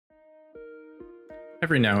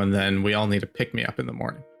Every now and then, we all need a pick-me-up in the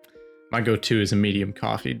morning. My go-to is a medium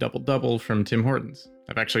coffee double-double from Tim Hortons.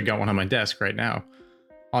 I've actually got one on my desk right now.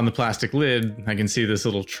 On the plastic lid, I can see this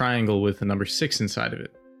little triangle with the number 6 inside of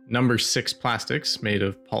it. Number 6 plastics, made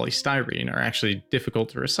of polystyrene, are actually difficult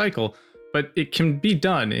to recycle, but it can be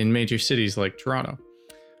done in major cities like Toronto.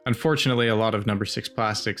 Unfortunately, a lot of number 6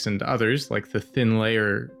 plastics and others, like the thin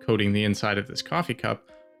layer coating the inside of this coffee cup,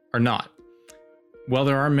 are not. While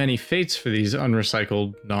there are many fates for these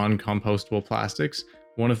unrecycled, non-compostable plastics,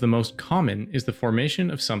 one of the most common is the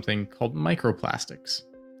formation of something called microplastics.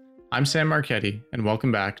 I'm Sam Marchetti, and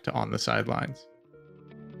welcome back to On the Sidelines.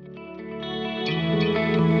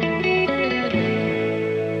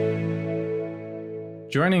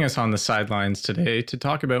 Joining us on the sidelines today to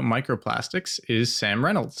talk about microplastics is Sam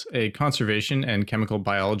Reynolds, a conservation and chemical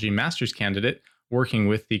biology master's candidate working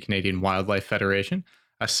with the Canadian Wildlife Federation,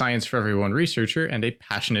 a Science for Everyone researcher, and a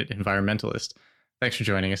passionate environmentalist. Thanks for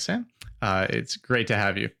joining us, Sam. It's great to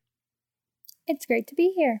have you. It's great to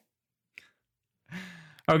be here.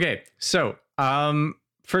 Okay, so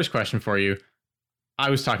first question for you.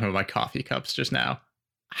 I was talking about my coffee cups just now.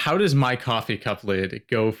 How does my coffee cup lid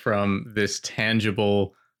go from this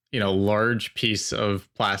tangible, large piece of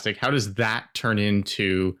plastic? How does that turn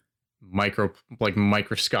into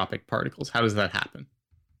microscopic particles? How does that happen?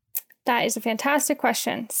 That is a fantastic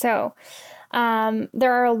question. So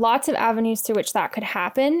there are lots of avenues through which that could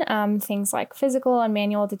happen. Things like physical and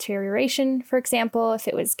manual deterioration, for example, if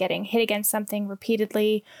it was getting hit against something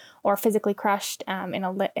repeatedly or physically crushed in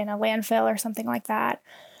a landfill or something like that.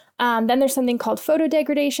 Then there's something called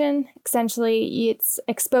photodegradation. Essentially, it's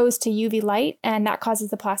exposed to UV light, and that causes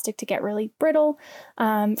the plastic to get really brittle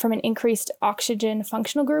from an increased oxygen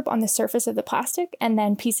functional group on the surface of the plastic, and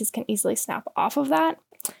then pieces can easily snap off of that.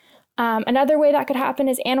 Another way that could happen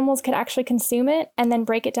is animals could actually consume it and then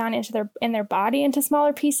break it down in their body into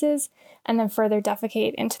smaller pieces, and then further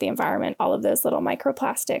defecate into the environment, all of those little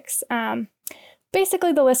microplastics.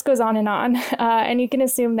 Basically, the list goes on, and you can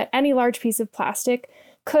assume that any large piece of plastic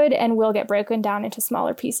could and will get broken down into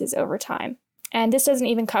smaller pieces over time. And this doesn't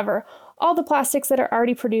even cover all the plastics that are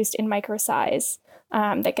already produced in micro size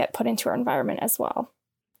that get put into our environment as well.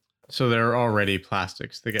 So there are already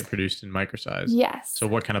plastics that get produced in micro size? Yes. So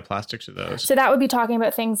what kind of plastics are those? So that would be talking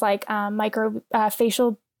about things like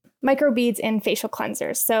microbeads in facial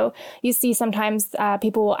cleansers. So you see sometimes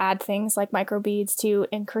people will add things like microbeads to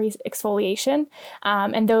increase exfoliation.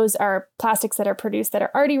 And those are plastics that are produced that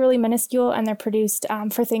are already really minuscule, and they're produced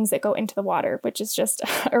for things that go into the water, which is just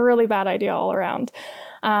a really bad idea all around.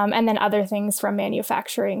 And then other things from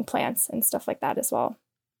manufacturing plants and stuff like that as well.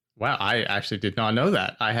 Wow, I actually did not know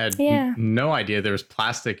that. I had no idea there was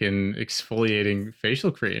plastic in exfoliating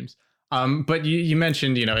facial creams. But you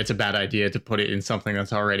mentioned, it's a bad idea to put it in something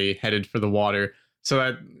that's already headed for the water. So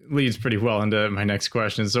that leads pretty well into my next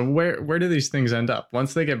question. So where do these things end up?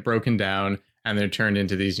 Once they get broken down and they're turned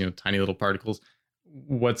into these, tiny little particles,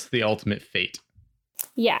 what's the ultimate fate?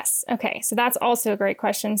 Yes. Okay. So that's also a great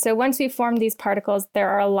question. So once we form these particles, there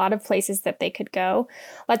are a lot of places that they could go.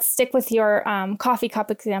 Let's stick with your coffee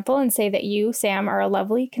cup example and say that you, Sam, are a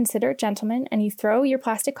lovely, considerate gentleman, and you throw your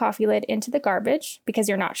plastic coffee lid into the garbage because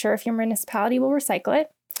you're not sure if your municipality will recycle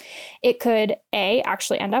it. It could A,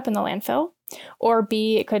 actually end up in the landfill, or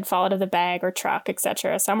B, it could fall out of the bag or truck,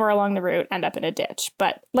 etc., somewhere along the route, end up in a ditch.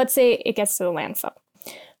 But let's say it gets to the landfill.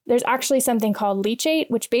 There's actually something called leachate,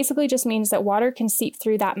 which basically just means that water can seep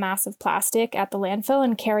through that mass of plastic at the landfill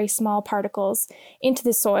and carry small particles into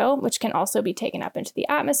the soil, which can also be taken up into the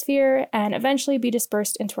atmosphere and eventually be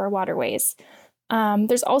dispersed into our waterways.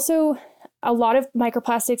 There's also a lot of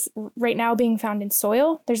microplastics right now being found in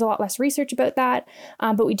soil. There's a lot less research about that,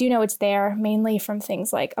 but we do know it's there, mainly from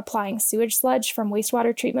things like applying sewage sludge from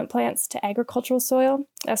wastewater treatment plants to agricultural soil.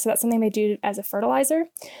 So that's something they do as a fertilizer.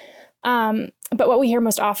 But what we hear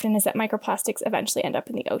most often is that microplastics eventually end up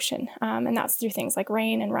in the ocean, and that's through things like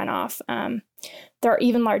rain and runoff. There are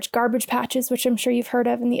even large garbage patches, which I'm sure you've heard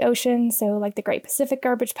of in the ocean. So like the Great Pacific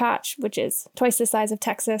Garbage Patch, which is twice the size of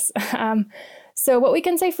Texas. So what we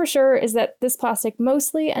can say for sure is that this plastic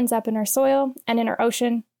mostly ends up in our soil and in our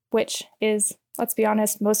ocean, which is, let's be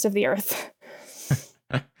honest, most of the earth.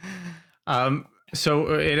 So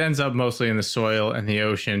it ends up mostly in the soil and the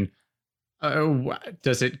ocean.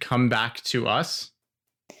 Does it come back to us?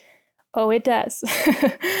 Oh, it does.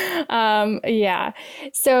 Yeah.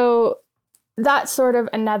 So that's sort of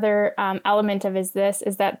another element of is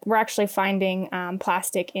that we're actually finding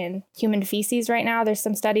plastic in human feces right now. There's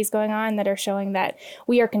some studies going on that are showing that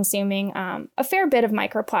we are consuming a fair bit of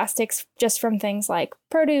microplastics just from things like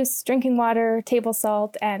produce, drinking water, table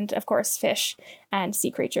salt, and of course fish and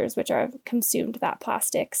sea creatures, which are consumed that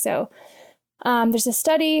plastic. So there's a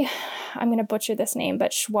study, I'm going to butcher this name,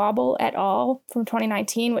 but Schwabel et al. From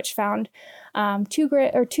 2019, which found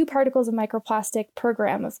 2 particles of microplastic per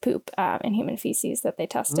gram of poop in human feces that they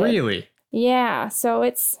tested. Really? Yeah. So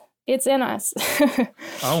it's in us.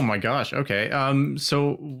 Oh my gosh. Okay.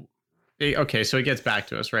 So it gets back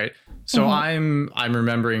to us, right? So I'm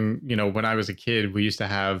remembering, when I was a kid, we used to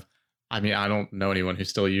have, I don't know anyone who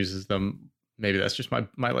still uses them. Maybe that's just my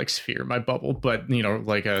like sphere, my bubble, but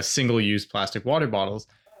like a single-use plastic water bottles.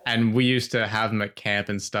 And we used to have them at camp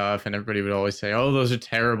and stuff, and everybody would always say, "Oh, those are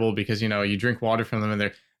terrible because you drink water from them,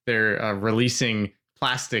 and they're releasing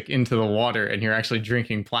plastic into the water, and you're actually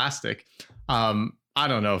drinking plastic." I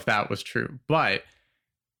don't know if that was true, but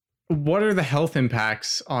what are the health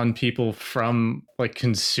impacts on people from like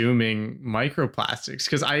consuming microplastics?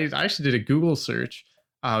 Because I actually did a Google search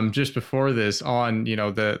just before this on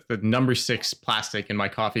the number 6 plastic in my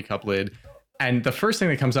coffee cup lid, and the first thing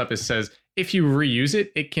that comes up says if you reuse it,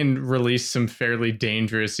 it can release some fairly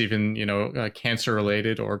dangerous, even cancer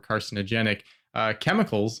related or carcinogenic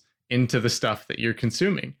chemicals into the stuff that you're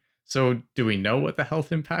consuming. So do we know what the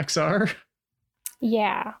health impacts are?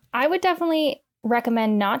 Yeah, I would definitely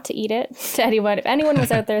recommend not to eat it to anyone. If anyone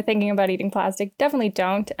was out there thinking about eating plastic, definitely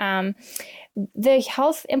don't. The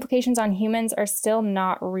health implications on humans are still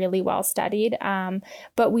not really well studied,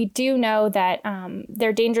 but we do know that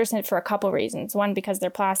they're dangerous for a couple reasons. One, because they're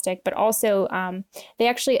plastic, but also they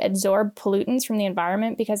actually absorb pollutants from the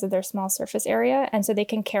environment because of their small surface area, and so they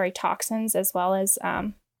can carry toxins as well as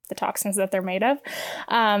the toxins that they're made of.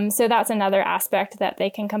 So that's another aspect that they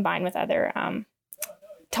can combine with other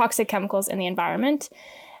toxic chemicals in the environment.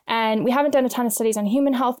 And we haven't done a ton of studies on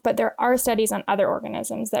human health, but there are studies on other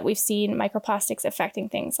organisms that we've seen microplastics affecting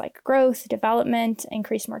things like growth, development,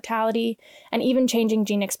 increased mortality, and even changing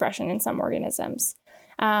gene expression in some organisms.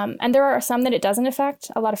 And there are some that it doesn't affect.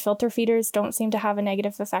 A lot of filter feeders don't seem to have a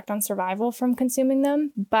negative effect on survival from consuming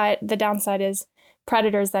them, but the downside is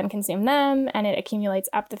predators then consume them and it accumulates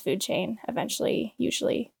up the food chain, eventually,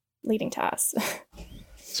 usually leading to us.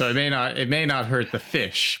 So it may not hurt the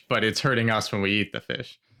fish, but it's hurting us when we eat the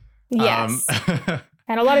fish. Yes.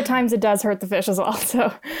 And a lot of times it does hurt the fish as well.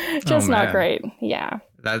 So just not great. Yeah.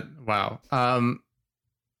 Wow.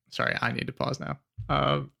 Sorry, I need to pause now.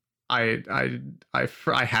 I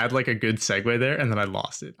had like a good segue there and then I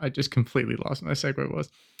lost it. I just completely lost what my segue was.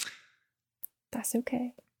 That's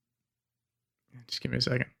okay. Just give me a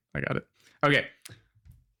second. I got it. Okay.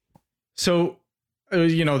 So,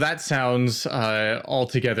 that sounds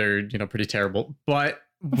altogether, pretty terrible. But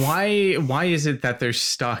why is it that they're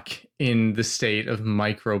stuck in the state of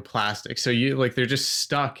microplastic? So they're just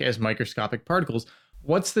stuck as microscopic particles.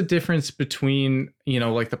 What's the difference between,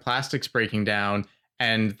 like the plastics breaking down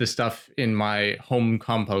and the stuff in my home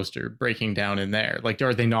composter breaking down in there? Like,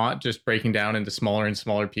 are they not just breaking down into smaller and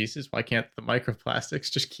smaller pieces? Why can't the microplastics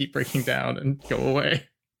just keep breaking down and go away?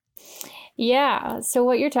 Yeah, so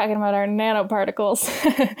what you're talking about are nanoparticles,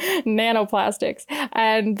 nanoplastics,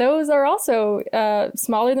 and those are also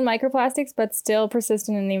smaller than microplastics, but still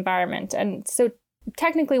persistent in the environment. And so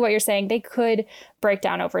technically what you're saying, they could break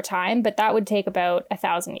down over time, but that would take about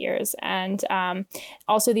 1,000 years. And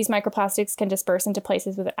also these microplastics can disperse into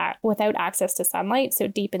places without access to sunlight, so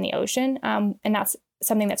deep in the ocean. And that's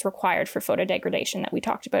something that's required for photodegradation that we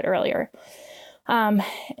talked about earlier.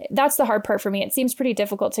 That's the hard part for me. It seems pretty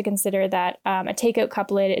difficult to consider that a takeout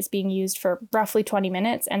cup lid is being used for roughly 20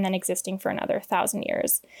 minutes and then existing for another 1,000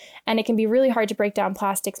 years. And it can be really hard to break down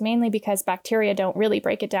plastics, mainly because bacteria don't really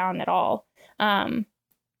break it down at all.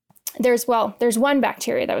 There's one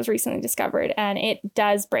bacteria that was recently discovered, and it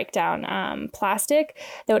does break down plastic,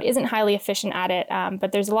 though it isn't highly efficient at it.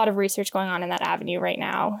 But there's a lot of research going on in that avenue right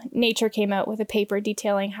now. Nature came out with a paper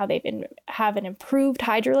detailing how they have an improved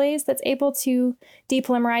hydrolase that's able to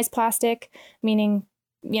depolymerize plastic, meaning,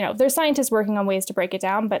 there's scientists working on ways to break it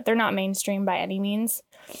down, but they're not mainstream by any means.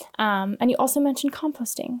 And you also mentioned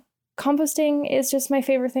composting. Composting is just my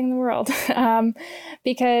favorite thing in the world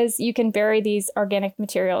because you can bury these organic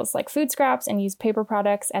materials like food scraps and use paper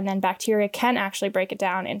products, and then bacteria can actually break it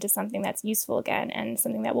down into something that's useful again and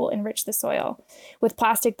something that will enrich the soil. With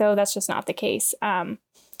plastic, though, that's just not the case.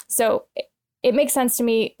 So it makes sense to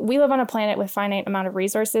me. We live on a planet with finite amount of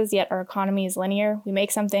resources, yet our economy is linear. We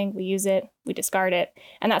make something, we use it, we discard it,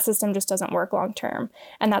 and that system just doesn't work long term.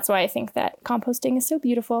 And that's why I think that composting is so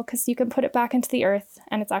beautiful, because you can put it back into the earth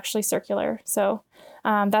and it's actually circular. So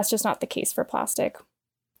that's just not the case for plastic.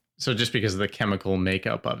 So just because of the chemical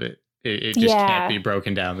makeup of it, it just can't be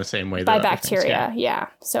broken down the same way that by bacteria. Yeah.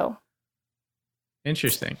 So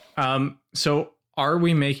interesting. So are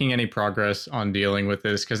we making any progress on dealing with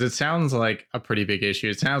this? Because it sounds like a pretty big issue.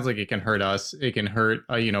 It sounds like it can hurt us. It can hurt,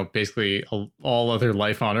 basically all other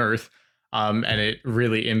life on Earth. And it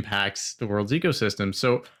really impacts the world's ecosystem.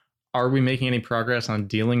 So are we making any progress on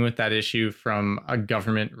dealing with that issue from a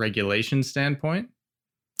government regulation standpoint?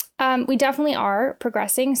 We definitely are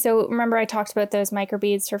progressing. So remember, I talked about those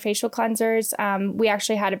microbeads for facial cleansers. We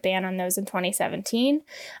actually had a ban on those in 2017.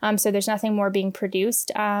 So there's nothing more being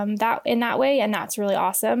produced in that way, and that's really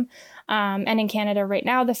awesome. And in Canada right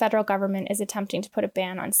now, the federal government is attempting to put a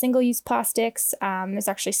ban on single-use plastics. There's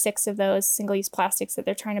actually 6 of those single-use plastics that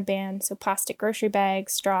they're trying to ban. So plastic grocery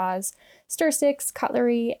bags, straws, stir sticks,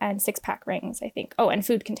 cutlery, and 6-pack rings, I think. Oh, and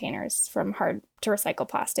food containers from hard to recycle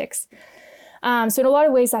plastics. So in a lot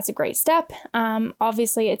of ways, that's a great step.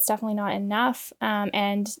 Obviously, it's definitely not enough.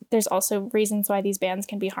 And there's also reasons why these bans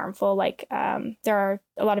can be harmful. Like there are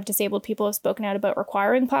a lot of disabled people who have spoken out about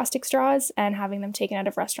requiring plastic straws, and having them taken out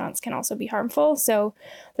of restaurants can also be harmful. So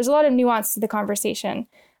there's a lot of nuance to the conversation.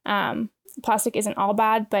 Plastic isn't all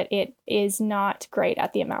bad, but it is not great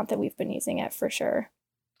at the amount that we've been using it, for sure.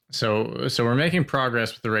 So we're making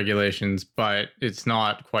progress with the regulations, but it's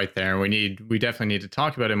not quite there. We definitely need to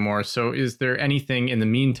talk about it more. So is there anything in the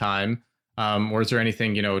meantime, or is there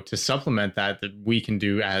anything, to supplement that we can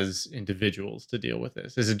do as individuals to deal with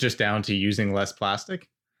this? Is it just down to using less plastic?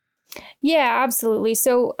 Yeah, absolutely.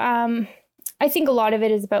 So I think a lot of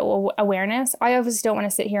it is about awareness. I obviously don't want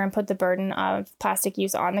to sit here and put the burden of plastic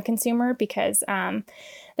use on the consumer, because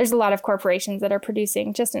there's a lot of corporations that are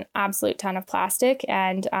producing just an absolute ton of plastic.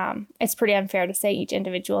 And it's pretty unfair to say each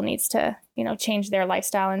individual needs to, change their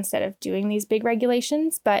lifestyle instead of doing these big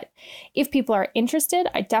regulations. But if people are interested,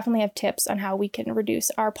 I definitely have tips on how we can reduce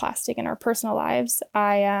our plastic in our personal lives.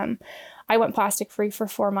 I went plastic free for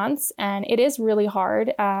 4 months, and it is really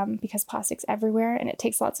hard because plastic's everywhere and it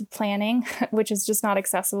takes lots of planning, which is just not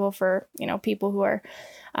accessible for, people who are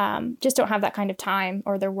just don't have that kind of time,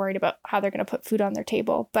 or they're worried about how they're going to put food on their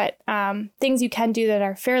table. But things you can do that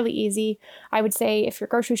are fairly easy, I would say, if you're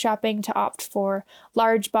grocery shopping, to opt for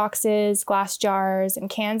large boxes, glass jars, and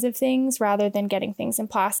cans of things rather than getting things in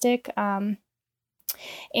plastic.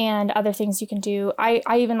 And other things you can do. I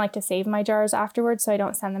even like to save my jars afterwards, so I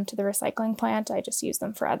don't send them to the recycling plant. I just use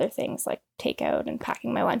them for other things like takeout and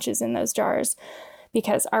packing my lunches in those jars,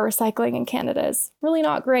 because our recycling in Canada is really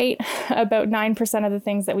not great. About 9% of the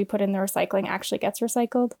things that we put in the recycling actually gets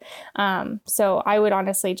recycled. So I would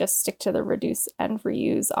honestly just stick to the reduce and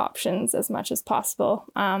reuse options as much as possible.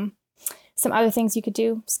 Some other things you could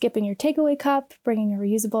do: skipping your takeaway cup, bringing a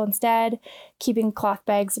reusable instead, keeping cloth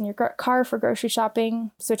bags in your car for grocery shopping,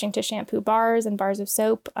 switching to shampoo bars and bars of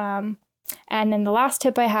soap. And then the last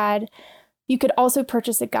tip I had, you could also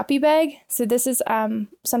purchase a guppy bag. So this is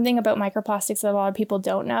something about microplastics that a lot of people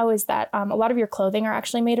don't know, is that a lot of your clothing are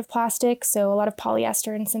actually made of plastic. So a lot of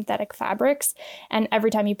polyester and synthetic fabrics. And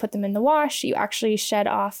every time you put them in the wash, you actually shed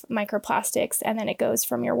off microplastics, and then it goes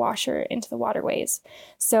from your washer into the waterways.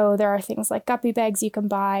 So there are things like guppy bags you can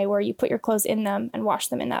buy where you put your clothes in them and wash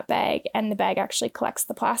them in that bag, and the bag actually collects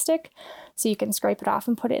the plastic. So you can scrape it off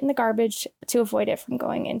and put it in the garbage to avoid it from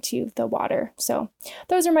going into the water. So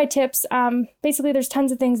those are my tips. Basically, there's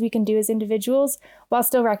tons of things we can do as individuals while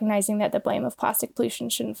still recognizing that the blame of plastic pollution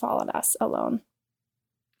shouldn't fall on us alone.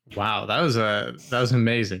 Wow, that was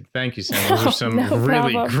amazing. Thank you, Sam. Those are some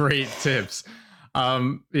really great tips.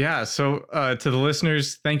 So to the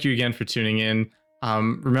listeners, thank you again for tuning in.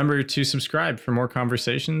 Remember to subscribe for more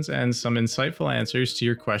conversations and some insightful answers to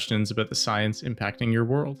your questions about the science impacting your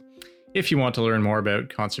world. If you want to learn more about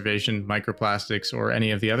conservation, microplastics, or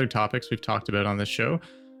any of the other topics we've talked about on this show,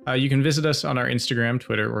 you can visit us on our Instagram,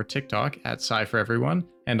 Twitter, or TikTok at Sci4Everyone,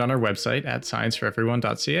 and on our website at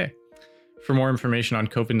scienceforeveryone.ca. For more information on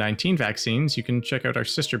COVID-19 vaccines, you can check out our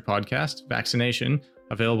sister podcast, Vaccination,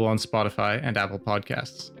 available on Spotify and Apple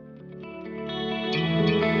Podcasts.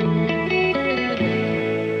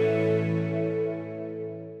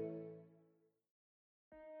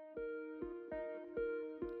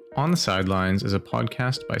 On the Sidelines is a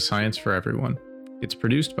podcast by Science for Everyone. It's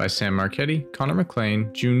produced by Sam Marchetti, Connor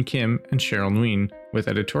McLean, June Kim, and Cheryl Nguyen, with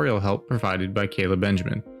editorial help provided by Kayla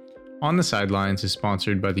Benjamin. On the Sidelines is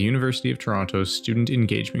sponsored by the University of Toronto's Student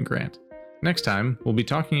Engagement Grant. Next time, we'll be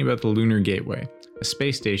talking about the Lunar Gateway, a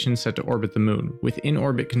space station set to orbit the moon, with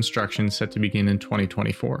in-orbit construction set to begin in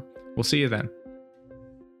 2024. We'll see you then.